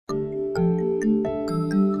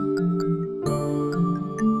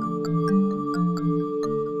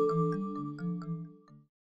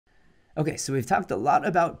Okay, so we've talked a lot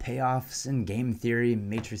about payoffs and game theory,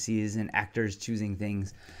 matrices, and actors choosing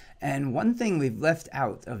things. And one thing we've left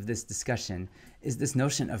out of this discussion is this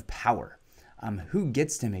notion of power. Who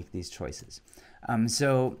gets to make these choices?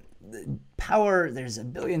 So power, there's a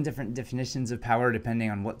billion different definitions of power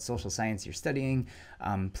depending on what social science you're studying.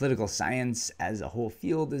 Political science as a whole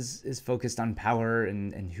field is focused on power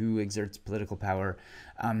and who exerts political power.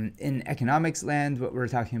 In economics land, what we're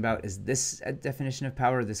talking about is this definition of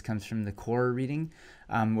power. This comes from the core reading,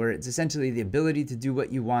 where it's essentially the ability to do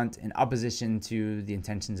what you want in opposition to the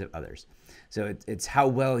intentions of others. So it's how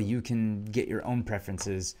well you can get your own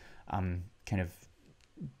preferences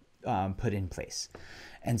put in place.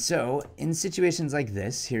 And so in situations like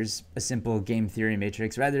this, here's a simple game theory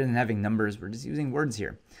matrix. Rather than having numbers, we're just using words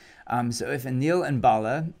here. So if Anil and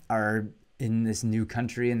Bala are in this new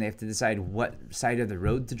country and they have to decide what side of the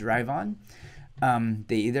road to drive on,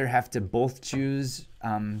 they either have to both choose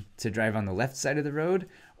to drive on the left side of the road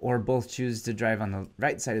or both choose to drive on the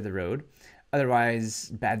right side of the road. Otherwise,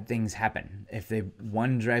 bad things happen. If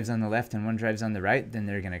one drives on the left and one drives on the right, then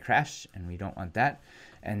they're going to crash, and we don't want that.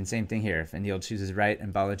 And same thing here. If Anil chooses right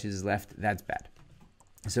and Bala chooses left, that's bad.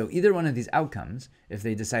 So either one of these outcomes, if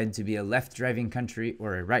they decide to be a left driving country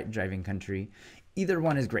or a right driving country, either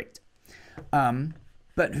one is great.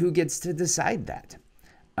 But who gets to decide that?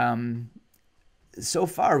 So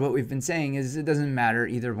far, what we've been saying is it doesn't matter,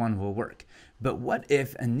 either one will work. But what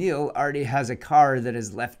if Anil already has a car that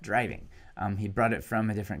is left driving? He brought it from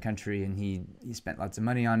a different country and he spent lots of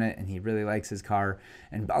money on it and he really likes his car.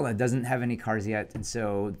 And Bala doesn't have any cars yet. And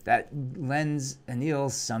so that lends Anil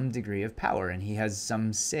some degree of power and he has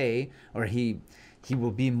some say, or he will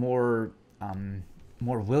be more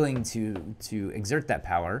willing to exert that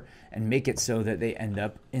power and make it so that they end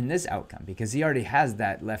up in this outcome. Because he already has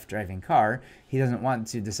that left driving car, he doesn't want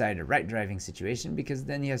to decide a right driving situation because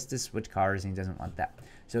then he has to switch cars and he doesn't want that.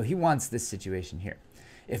 So he wants this situation here.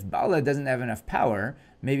 If Bala doesn't have enough power,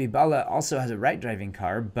 maybe Bala also has a right driving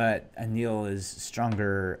car, but Anil is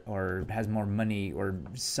stronger or has more money or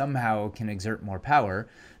somehow can exert more power,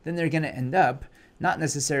 then they're going to end up not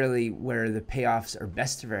necessarily where the payoffs are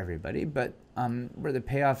best for everybody, but where the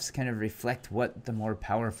payoffs kind of reflect what the more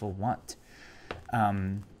powerful want.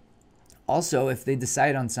 Also, if they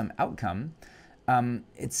decide on some outcome,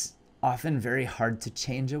 it's often very hard to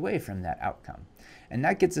change away from that outcome. And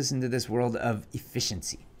that gets us into this world of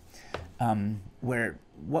efficiency, where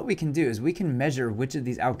what we can do is we can measure which of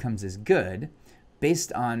these outcomes is good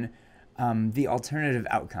based on the alternative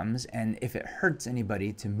outcomes and if it hurts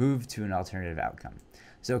anybody to move to an alternative outcome.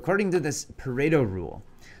 So according to this Pareto rule,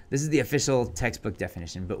 this is the official textbook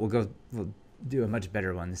definition, but we'll do a much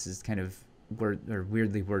better one. This is kind of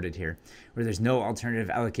weirdly worded here, where there's no alternative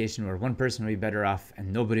allocation where one person would be better off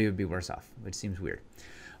and nobody would be worse off, which seems weird.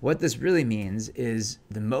 What this really means is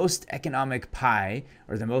the most economic pie,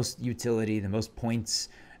 or the most utility, the most points,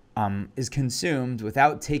 is consumed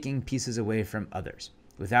without taking pieces away from others,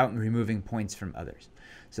 without removing points from others.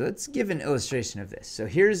 So let's give an illustration of this. So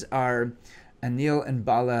here's our Anil and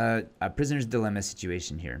Bala prisoner's dilemma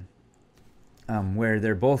situation here, where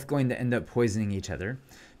they're both going to end up poisoning each other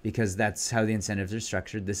because that's how the incentives are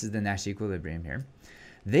structured. This is the Nash equilibrium here.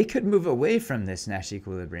 They could move away from this Nash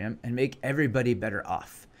equilibrium and make everybody better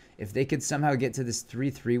off. If they could somehow get to this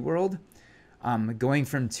 3-3 world, going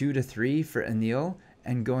from 2 to 3 for Anil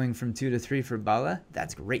and going from 2 to 3 for Bala,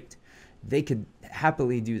 that's great. They could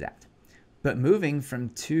happily do that. But moving from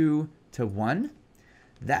 2 to 1,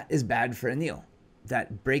 that is bad for Anil.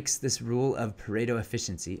 That breaks this rule of Pareto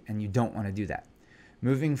efficiency, and you don't want to do that.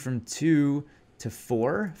 Moving from 2 to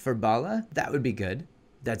 4 for Bala, that would be good.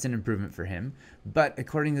 That's an improvement for him. But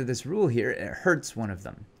according to this rule here, it hurts one of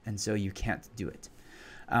them, and so you can't do it.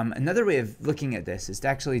 Another way of looking at this is to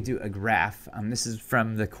actually do a graph. This is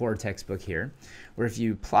from the core textbook here, where if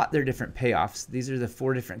you plot their different payoffs, these are the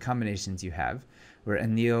 4 different combinations you have, where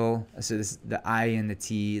Anil, so this is the I and the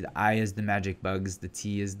T. The I is the magic bugs, the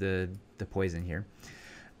T is the poison here.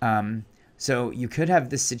 So you could have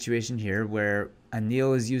this situation here where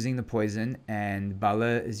Anil is using the poison and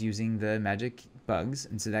Bala is using the magic bugs,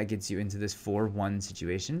 and so that gets you into this 4-1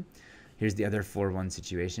 situation. Here's the other 4-1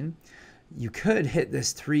 situation. You could hit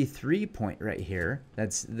this 3-3 point right here.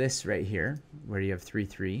 That's this right here, where you have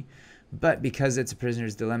 3-3. But because it's a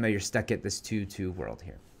prisoner's dilemma, you're stuck at this 2-2 world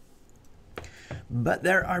here. But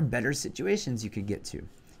there are better situations you could get to.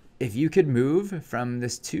 If you could move from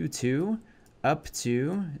this 2-2 up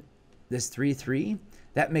to this 3-3,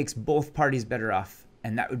 that makes both parties better off,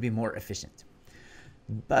 and that would be more efficient.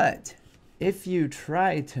 But if you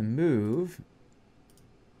try to move,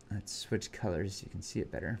 let's switch colors so you can see it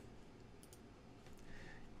better.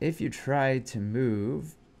 if you try to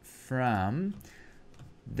move from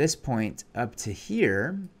this point up to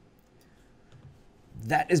here,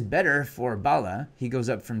 that is better for Bala. He goes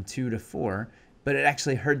up from 2 to 4, but it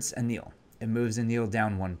actually hurts Anil. It moves Anil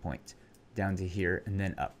down 1 point, down to here and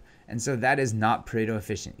then up. And so that is not Pareto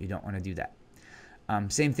efficient. You don't want to do that.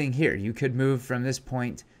 Same thing here. You could move from this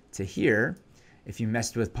point to here if you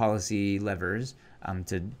messed with policy levers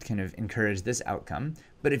to kind of encourage this outcome.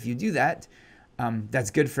 But if you do that, that's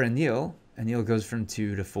good for Anil. Anil goes from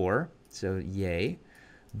 2 to 4, so yay.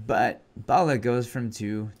 But Bala goes from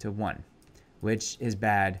 2 to 1, which is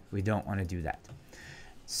bad. We don't want to do that.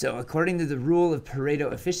 So according to the rule of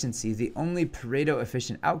Pareto efficiency, the only Pareto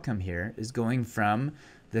efficient outcome here is going from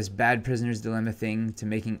this bad prisoner's dilemma thing to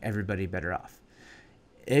making everybody better off.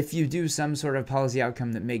 If you do some sort of policy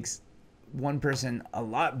outcome that makes one person a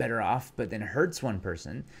lot better off, but then hurts one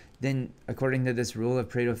person, then according to this rule of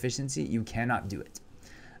Pareto efficiency, you cannot do it.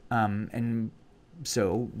 And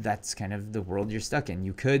so that's kind of the world you're stuck in.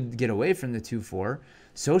 You could get away from the 2-4.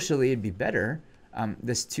 Socially, it'd be better.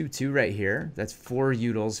 This 2-2 right here, that's 4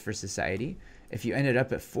 utils for society. If you ended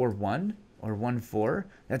up at 4-1 or 1-4,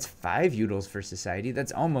 that's 5 utils for society.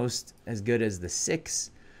 That's almost as good as the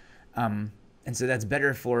 6. And so that's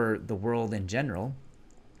better for the world in general.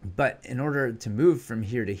 But in order to move from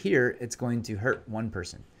here to here, it's going to hurt one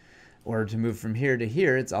person. Or to move from here to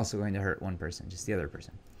here, it's also going to hurt one person, just the other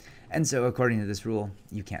person. And so according to this rule,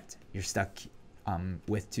 you can't. You're stuck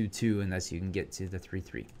with 2-2 unless you can get to the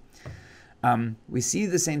 3-3. We see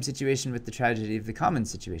the same situation with the tragedy of the common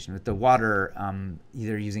situation, with the water,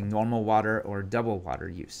 either using normal water or double water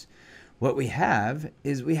use. What we have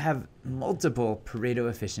is we have multiple Pareto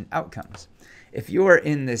efficient outcomes. If you are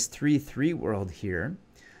in this 3-3 world here,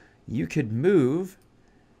 you could move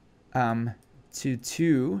to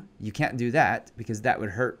 2. You can't do that because that would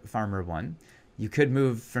hurt farmer 1. You could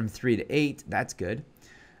move from 3 to 8. That's good.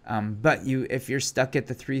 But if you're stuck at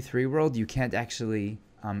the 3-3 world, you can't actually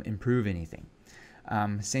improve anything.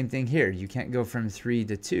 Same thing here. You can't go from 3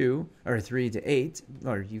 to 2 or 3 to 8.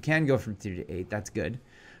 Or you can go from 3 to 8. That's good.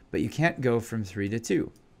 But you can't go from 3 to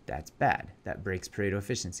 2. That's bad. That breaks Pareto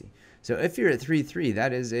efficiency. So if you're at 3-3,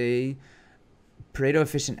 that is a Pareto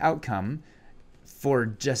efficient outcome for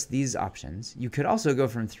just these options. You could also go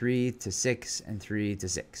from 3 to 6 and 3 to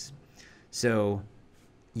 6. So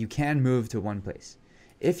you can move to one place.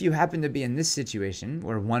 If you happen to be in this situation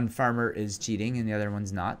where one farmer is cheating and the other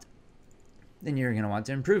one's not, then you're going to want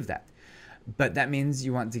to improve that. But that means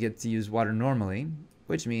you want to get to use water normally,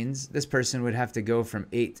 which means this person would have to go from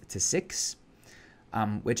 8 to 6,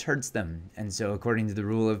 which hurts them. And so according to the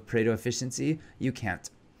rule of Pareto efficiency, you can't.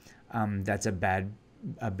 That's a bad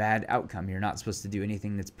outcome. You're not supposed to do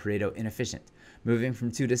anything that's Pareto inefficient. Moving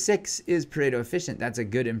from 2 to 6 is Pareto efficient. That's a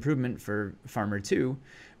good improvement for farmer 2.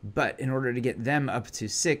 But in order to get them up to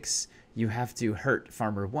 6, you have to hurt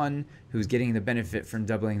farmer 1, who's getting the benefit from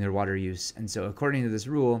doubling their water use. And so according to this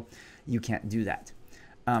rule, you can't do that.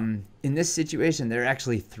 In this situation, there are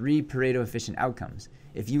actually 3 Pareto efficient outcomes.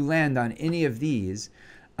 If you land on any of these,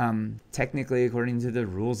 technically, according to the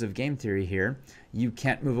rules of game theory here, you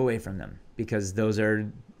can't move away from them because those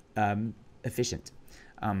are efficient.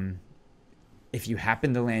 If you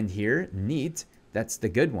happen to land here, neat, that's the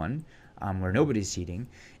good one, where nobody's cheating.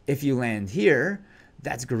 If you land here,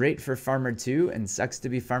 that's great for farmer 2 and sucks to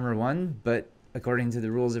be farmer 1, but according to the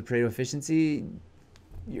rules of Pareto efficiency,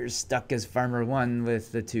 you're stuck as farmer 1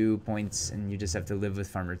 with the 2 points and you just have to live with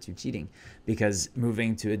farmer 2 cheating because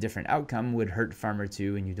moving to a different outcome would hurt farmer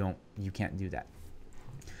 2 and you can't do that.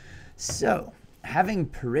 So having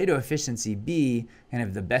Pareto efficiency be kind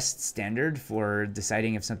of the best standard for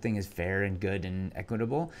deciding if something is fair and good and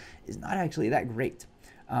equitable is not actually that great.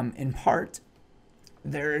 In part,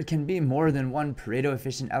 there can be more than one Pareto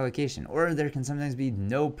efficient allocation, or there can sometimes be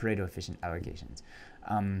no Pareto efficient allocations,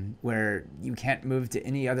 where you can't move to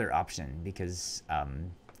any other option because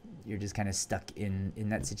you're just kind of stuck in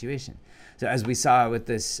that situation. So as we saw with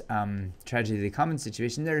this tragedy of the commons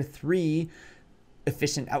situation, there are 3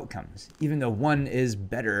 efficient outcomes, even though one is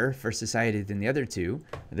better for society than the other 2.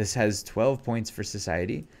 This has 12 points for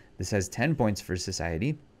society. This has 10 points for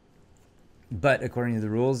society. But according to the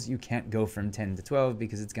rules, you can't go from 10 to 12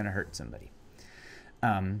 because it's going to hurt somebody.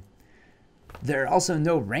 There are also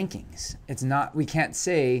no rankings. We can't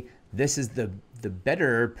say this is the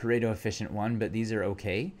better Pareto efficient one, but these are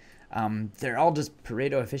okay. They're all just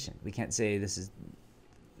Pareto efficient. We can't say this is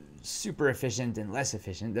super efficient and less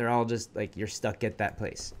efficient. They're all just like you're stuck at that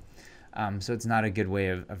place. So it's not a good way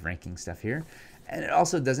of ranking stuff here. And it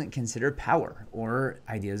also doesn't consider power or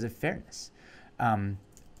ideas of fairness.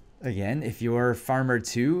 Again, if you're farmer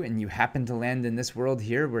 2 and you happen to land in this world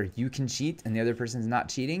here where you can cheat and the other person's not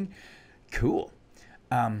cheating, cool.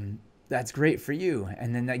 That's great for you.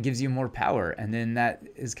 And then that gives you more power. And then that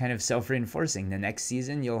is kind of self-reinforcing. The next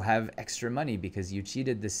season, you'll have extra money because you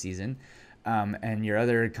cheated this season. And your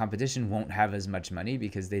other competition won't have as much money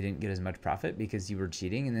because they didn't get as much profit because you were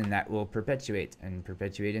cheating. And then that will perpetuate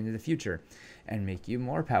into the future and make you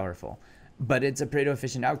more powerful. But it's a Pareto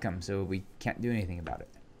efficient outcome, so we can't do anything about it.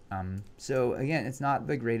 So again, it's not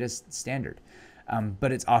the greatest standard,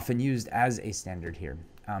 but it's often used as a standard here.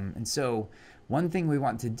 And so one thing we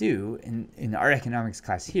want to do in our economics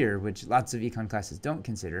class here, which lots of econ classes don't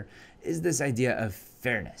consider, is this idea of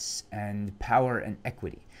fairness and power and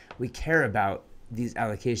equity. We care about these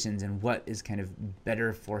allocations and what is kind of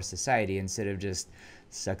better for society instead of just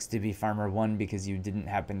sucks to be farmer 1 because you didn't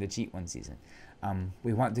happen to cheat one season.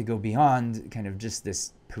 We want to go beyond kind of just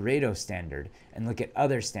this Pareto standard and look at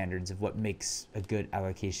other standards of what makes a good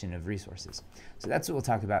allocation of resources. So that's what we'll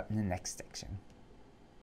talk about in the next section.